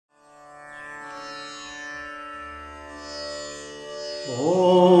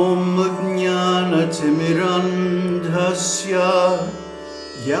Om ajñāna-timirandhasya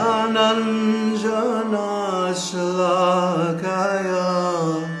jñānanjana-śalākaya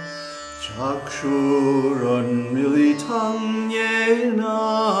caksur unmilitam yena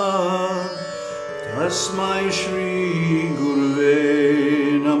tasmai śrī-gurave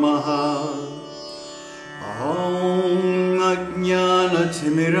namaḥ. Om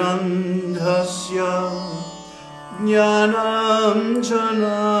ajñāna-timirandhasya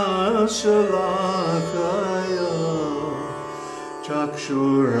jñānanjana-śalākaya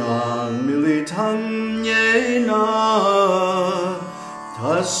caksur unmilitam yena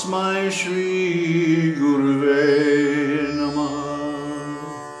tasmai śrī-gurave namaḥ.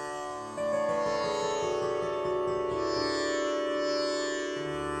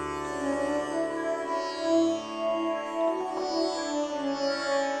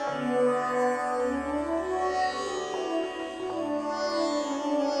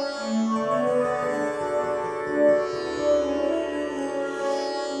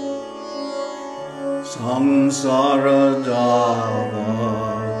 Samsara dava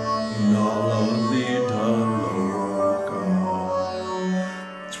nalalita loka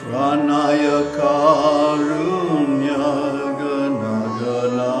tranaya karunya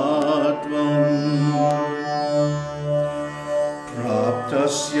ganaganatvam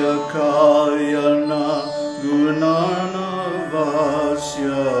praptasya kayana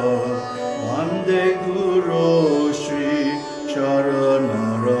gunarnavasya vande guru śrī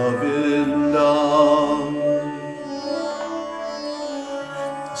charanaravinda.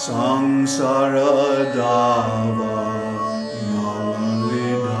 Samsara dava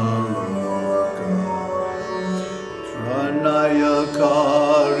nalalita loka tranaya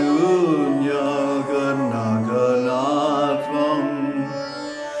karunya ganaganatvam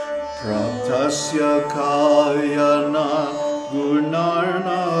praptasya kayana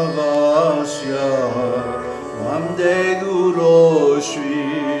gunarnavasya vande guru śrī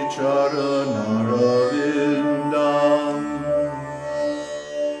charanaravinda.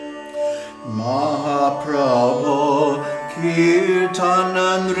 Mahaprabho kirtana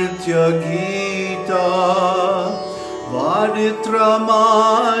nritya gita vaditra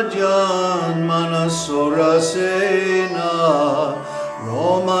madhyan manasorasena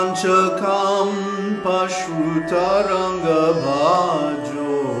romanchakam pashrutaranga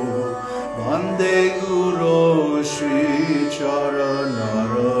bhajo vande guru śrī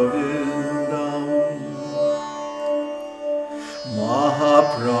charanaravinda.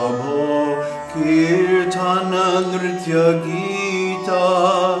 Mahaprabho kirtana nritya gita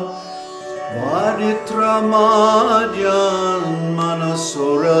vaditra madhyan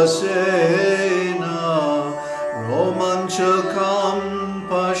manasorasena romanchakam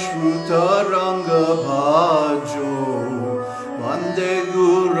pashrutaranga bhajo vande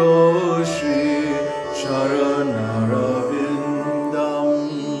guru śrī charanaravinda.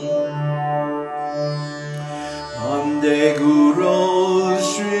 Vande guru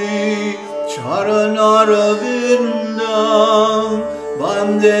śrī charanaravinda.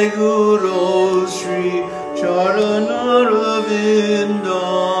 Vande guru śrī charanaravinda.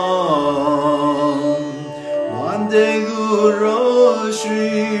 Vande guru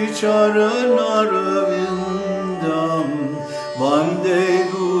śrī charanaravinda. Vande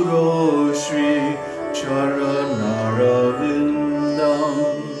guru śrī charanaravinda.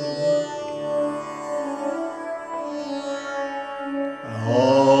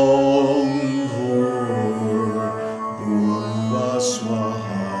 Om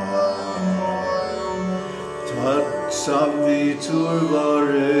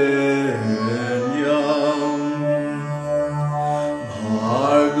Savitur-varenyam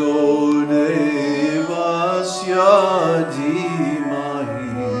Bhargo Devasya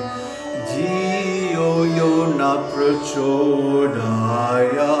Dhimahi Dhiyo Yona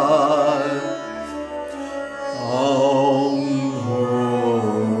Prachodayat. Om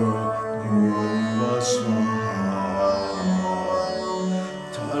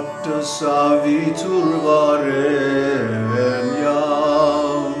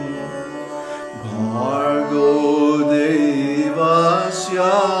Savitur-varenyam Bhargo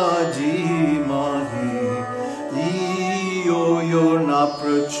Devasya Dhimahi Dhiyo Yona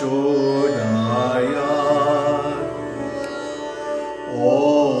Prachodayat.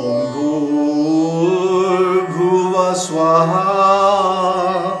 Om Bhur-bhuva Swaha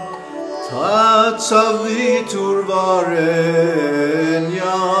Tat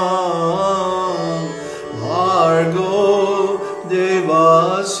Savitur-varenyam Bhargo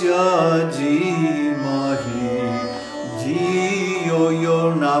Devasya Dhimahi Dhiyo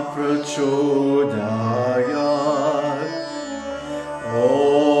Yona Prachodayat.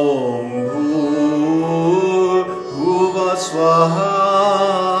 Om Bhurbhuva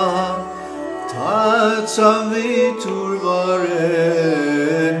Swaha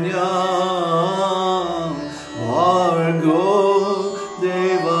Tatsaviturvarenyam Bhargo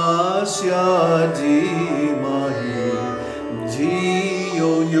Devasya Dhimahi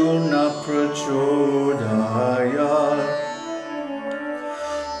Dhiyo Yona Prachodayat.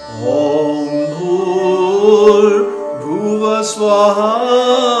 Om Bhurbhuva Swaha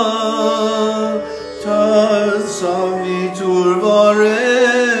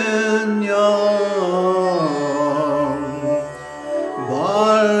Tatsaviturvarenyam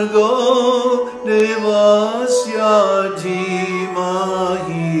Bhargo Devasya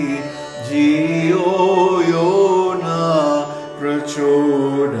Dhimahi Dhiyo Yona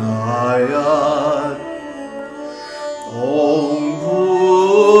Prachodayat. Om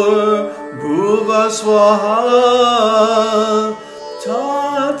Bhurbhuva Swaha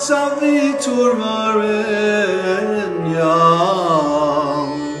Tatsaviturvarenyam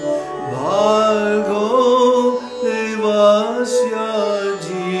Bhargo Devasya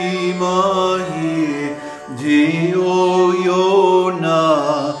Dhimahi Dhiyo Yona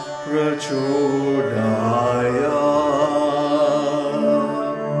Prachodayat.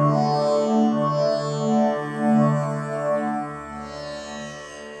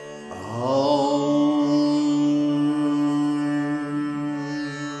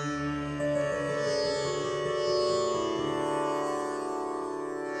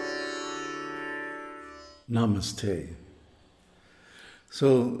 Namaste.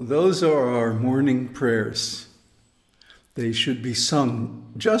 So those are our morning prayers. They should be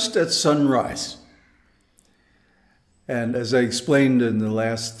sung just at sunrise. And as I explained in the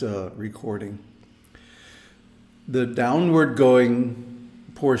last recording, the downward going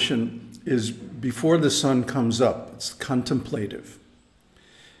portion is before the sun comes up. It's contemplative.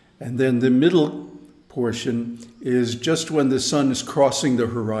 And then the middle portion is just when the sun is crossing the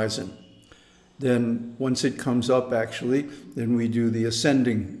horizon. Then once it comes up, actually, then we do the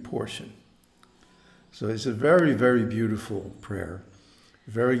ascending portion. So it's a very, very beautiful prayer,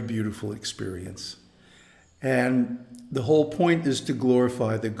 very beautiful experience. And the whole point is to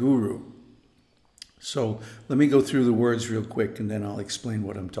glorify the Guru. So let me go through the words real quick and then I'll explain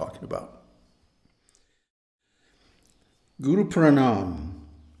what I'm talking about. Guru Pranam.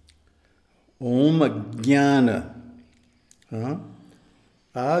 Om Ajñāna.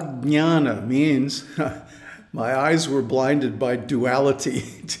 Ajñāna means my eyes were blinded by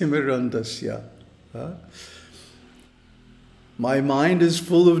duality-timirandhasya. My mind is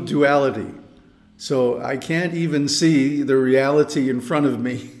full of duality, so I can't even see the reality in front of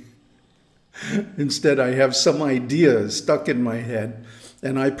me. Instead, I have some idea stuck in my head,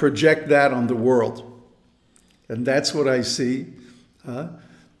 and I project that on the world. And that's what I see.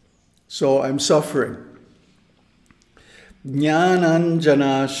 So I'm suffering.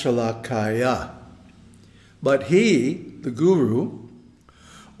 Jñānanjana-śalākaya. But he, the Guru,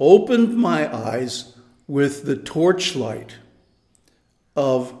 opened my eyes with the torchlight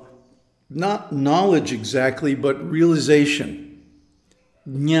of not knowledge exactly, but realization.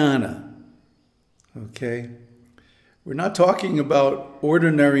 Jnana. Okay? We're not talking about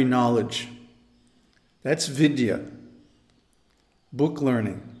ordinary knowledge. That's vidya. Book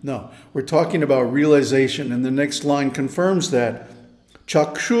learning. No, we're talking about realization, and the next line confirms that.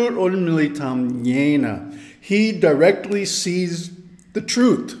 Caksur unmilitam yena. He directly sees the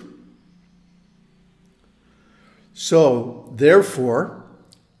truth. So, therefore,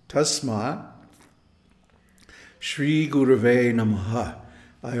 tasmai, śrī-gurave namaḥ.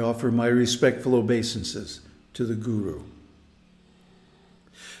 I offer my respectful obeisances to the Guru.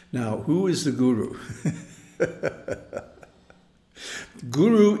 Now, who is the Guru?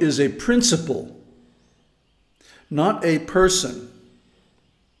 Guru is a principle, not a person.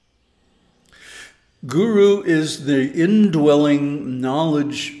 Guru is the indwelling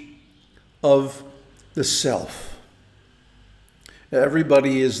knowledge of the self.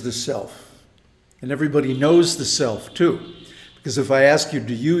 Everybody is the self, and everybody knows the self too. Because if I ask you,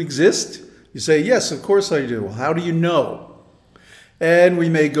 do you exist? You say, yes, of course I do. Well, how do you know? And we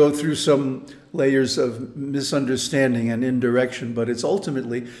may go through some layers of misunderstanding and indirection, but it's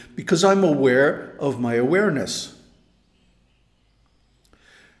ultimately because I'm aware of my awareness.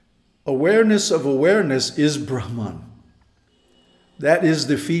 Awareness of awareness is Brahman. That is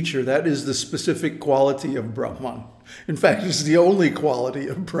the feature, that is the specific quality of Brahman. In fact, it's the only quality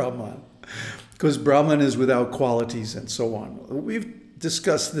of Brahman, because Brahman is without qualities and so on. We've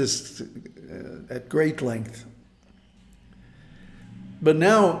discussed this at great length. But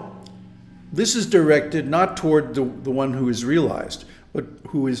now, this is directed not toward the one who is realized, but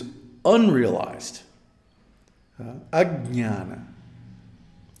who is unrealized. Ajñāna.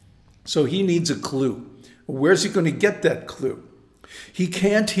 So he needs a clue. Where's he going to get that clue? He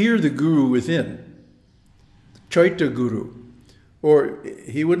can't hear the guru within, Chaita Guru, or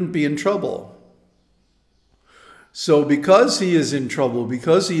he wouldn't be in trouble. So because he is in trouble,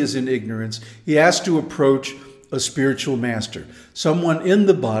 because he is in ignorance, he has to approach a spiritual master, someone in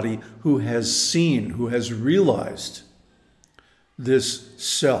the body who has seen, who has realized this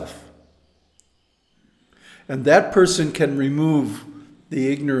self. And that person can remove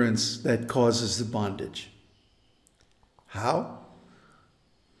the ignorance that causes the bondage. How?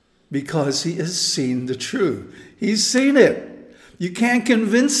 Because he has seen the truth. He's seen it. You can't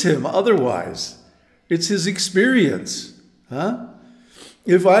convince him otherwise. It's his experience.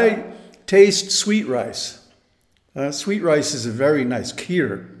 If I taste sweet rice is a very nice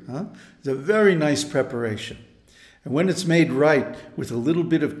kheer. It's a very nice preparation. And when it's made right with a little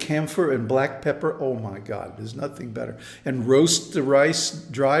bit of camphor and black pepper, oh my God, there's nothing better. And roast the rice,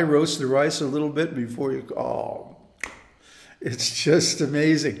 dry roast the rice a little bit before you, oh, it's just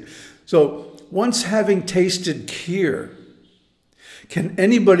amazing. So once having tasted kheer, can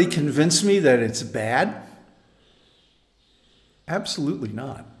anybody convince me that it's bad? Absolutely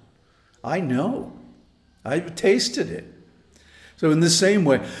not. I know. I've tasted it. So in the same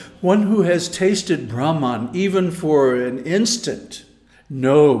way, one who has tasted Brahman, even for an instant,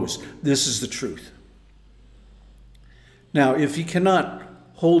 knows this is the truth. Now, if he cannot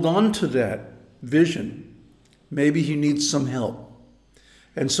hold on to that vision, maybe he needs some help.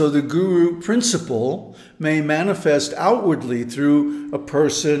 And so the guru principle may manifest outwardly through a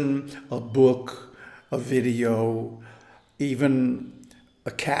person, a book, a video, even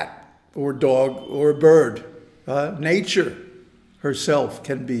a cat or dog or a bird. Nature herself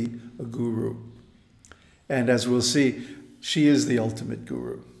can be a guru. And as we'll see, she is the ultimate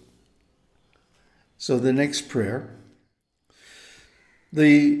guru. So the next prayer.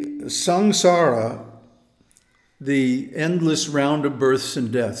 The samsara, the endless round of births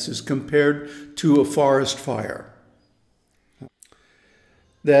and deaths, is compared to a forest fire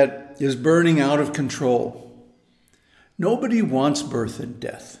that is burning out of control. Nobody wants birth and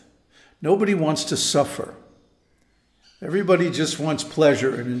death. Nobody wants to suffer. Everybody just wants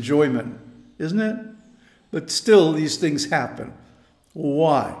pleasure and enjoyment, isn't it? But still, these things happen.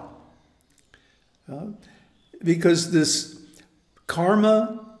 Why? Because this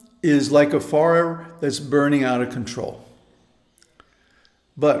karma is like a fire that's burning out of control.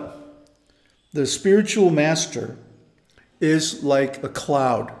 But the spiritual master is like a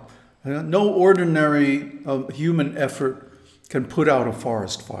cloud. No ordinary human effort can put out a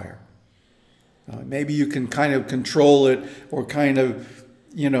forest fire. Maybe you can kind of control it or kind of,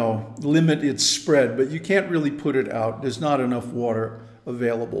 limit its spread, but you can't really put it out. There's not enough water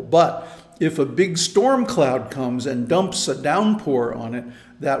available. But if a big storm cloud comes and dumps a downpour on it,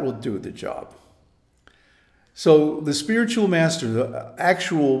 that will do the job. So the spiritual master, the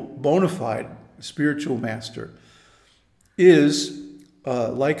actual bona fide spiritual master, is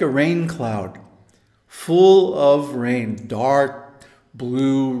like a rain cloud, full of rain, dark,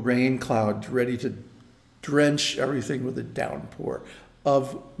 blue rain clouds ready to drench everything with a downpour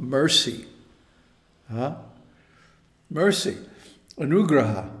of mercy. Mercy,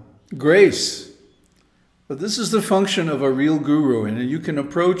 anugraha, grace. But this is the function of a real guru, and you can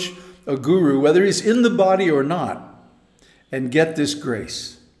approach a guru, whether he's in the body or not, and get this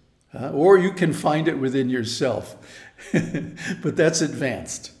grace. Or you can find it within yourself, but that's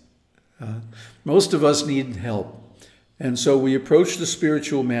advanced. Most of us need help. And so we approach the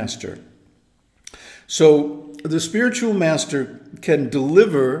spiritual master. So the spiritual master can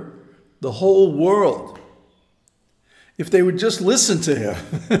deliver the whole world if they would just listen to him.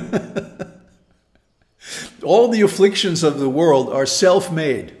 All the afflictions of the world are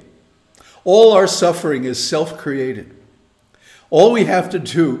self-made. All our suffering is self-created. All we have to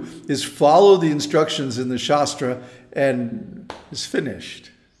do is follow the instructions in the Shastra and it's finished.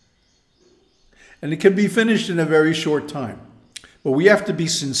 And it can be finished in a very short time. But we have to be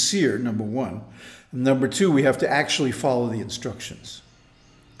sincere, number one. And number two, we have to actually follow the instructions.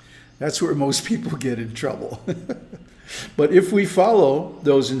 That's where most people get in trouble. But if we follow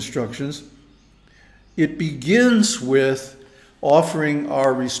those instructions, it begins with offering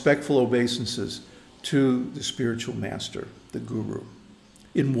our respectful obeisances to the spiritual master, the guru,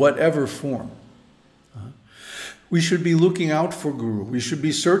 in whatever form. We should be looking out for Guru. We should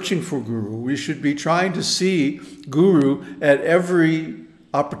be searching for Guru. We should be trying to see Guru at every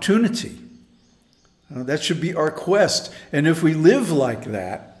opportunity. That should be our quest. And if we live like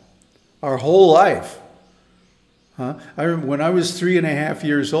that our whole life, I remember when I was 3.5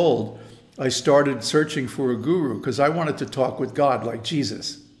 years old, I started searching for a guru because I wanted to talk with God like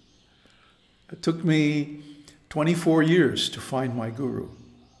Jesus. It took me 24 years to find my guru.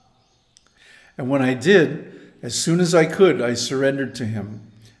 And when I did, as soon as I could, I surrendered to him,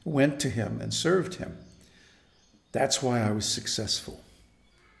 went to him, and served him. That's why I was successful.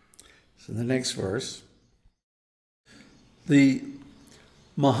 So the next verse. The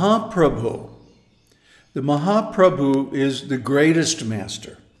Mahaprabhu. The Mahaprabhu is the greatest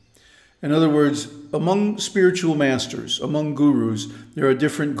master. In other words, among spiritual masters, among gurus, there are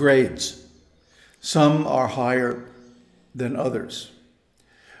different grades. Some are higher than others.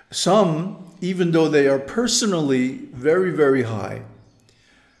 Some, even though they are personally very, very high,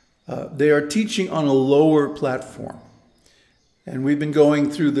 they are teaching on a lower platform. And we've been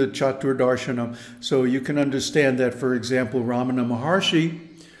going through the Chaturdarshanam, so you can understand that, for example, Ramana Maharshi,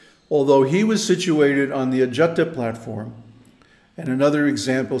 although he was situated on the Ajata platform, and another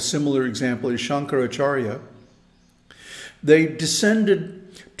example, similar example, is Shankaracharya, they descended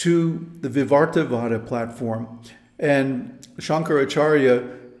to the Viśiṣṭādvaita-vāda platform, and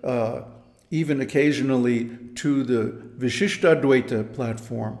Shankaracharya even occasionally to the Viśiṣṭādvaita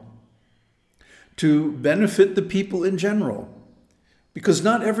platform, to benefit the people in general. Because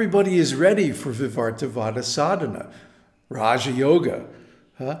not everybody is ready for Viśiṣṭādvaita sadhana, Raja Yoga.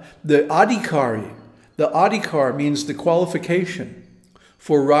 The adhikar means the qualification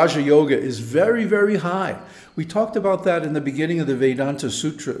for Raja Yoga is very, very high. We talked about that in the beginning of the Vedanta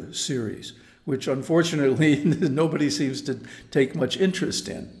Sutra series, which unfortunately nobody seems to take much interest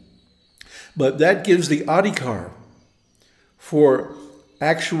in. But that gives the adhikar for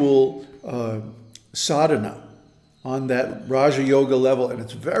actual sadhana on that Raja Yoga level, and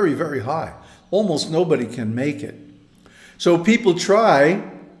it's very, very high. Almost nobody can make it. So people try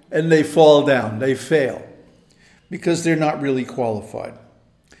and they fall down, they fail, because they're not really qualified.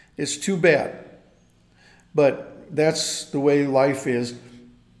 It's too bad. But that's the way life is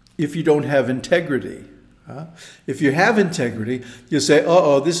if you don't have integrity. If you have integrity, you say,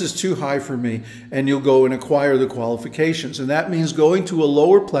 uh-oh, this is too high for me, and you'll go and acquire the qualifications. And that means going to a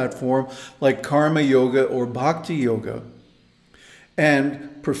lower platform like karma yoga or bhakti yoga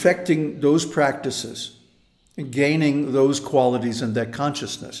and perfecting those practices and gaining those qualities and that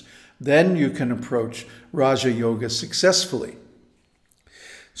consciousness. Then you can approach Raja Yoga successfully.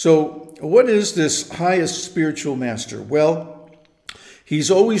 So what is this highest spiritual master? Well,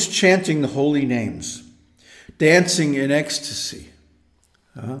 he's always chanting the holy names, dancing in ecstasy,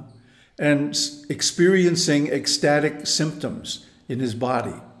 and experiencing ecstatic symptoms in his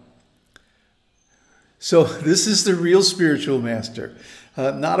body. So this is the real spiritual master,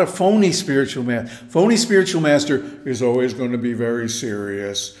 not a phony spiritual master. Phony spiritual master is always going to be very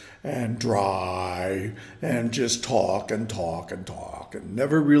serious and dry and just talk and talk and talk and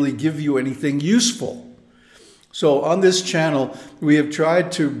never really give you anything useful. So on this channel, we have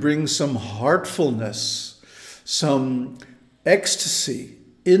tried to bring some heartfulness, some ecstasy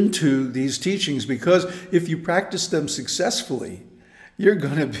into these teachings, because if you practice them successfully, you're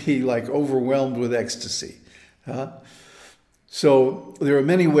going to be like overwhelmed with ecstasy. So there are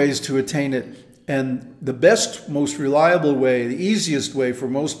many ways to attain it. And the best, most reliable way, the easiest way for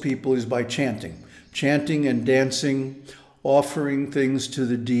most people is by chanting. Chanting and dancing, offering things to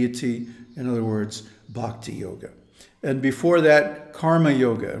the deity, in other words, bhakti yoga. And before that, karma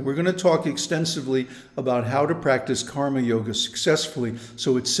yoga. And we're going to talk extensively about how to practice karma yoga successfully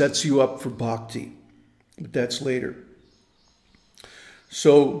so it sets you up for bhakti. But that's later.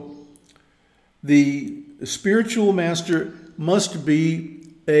 So the spiritual master must be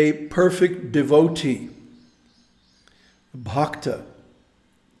a perfect devotee, bhakta.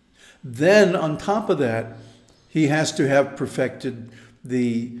 Then on top of that, he has to have perfected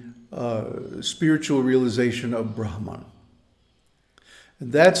the spiritual realization of Brahman.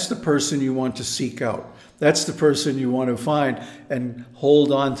 And that's the person you want to seek out. That's the person you want to find and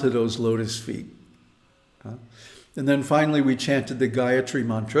hold on to those lotus feet. And then finally we chanted the Gayatri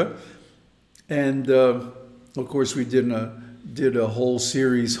mantra. And of course we did a whole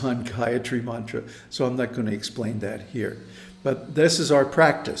series on Gayatri mantra, so I'm not going to explain that here. But this is our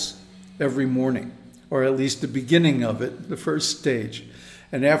practice every morning, or at least the beginning of it, the first stage.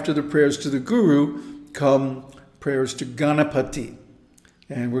 And after the prayers to the Guru come prayers to Ganapati.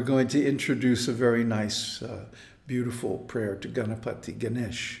 And we're going to introduce a very nice, beautiful prayer to Ganapati,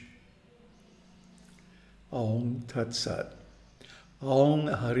 Ganesh. Om Tat Sat. Om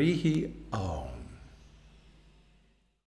Harihi Om.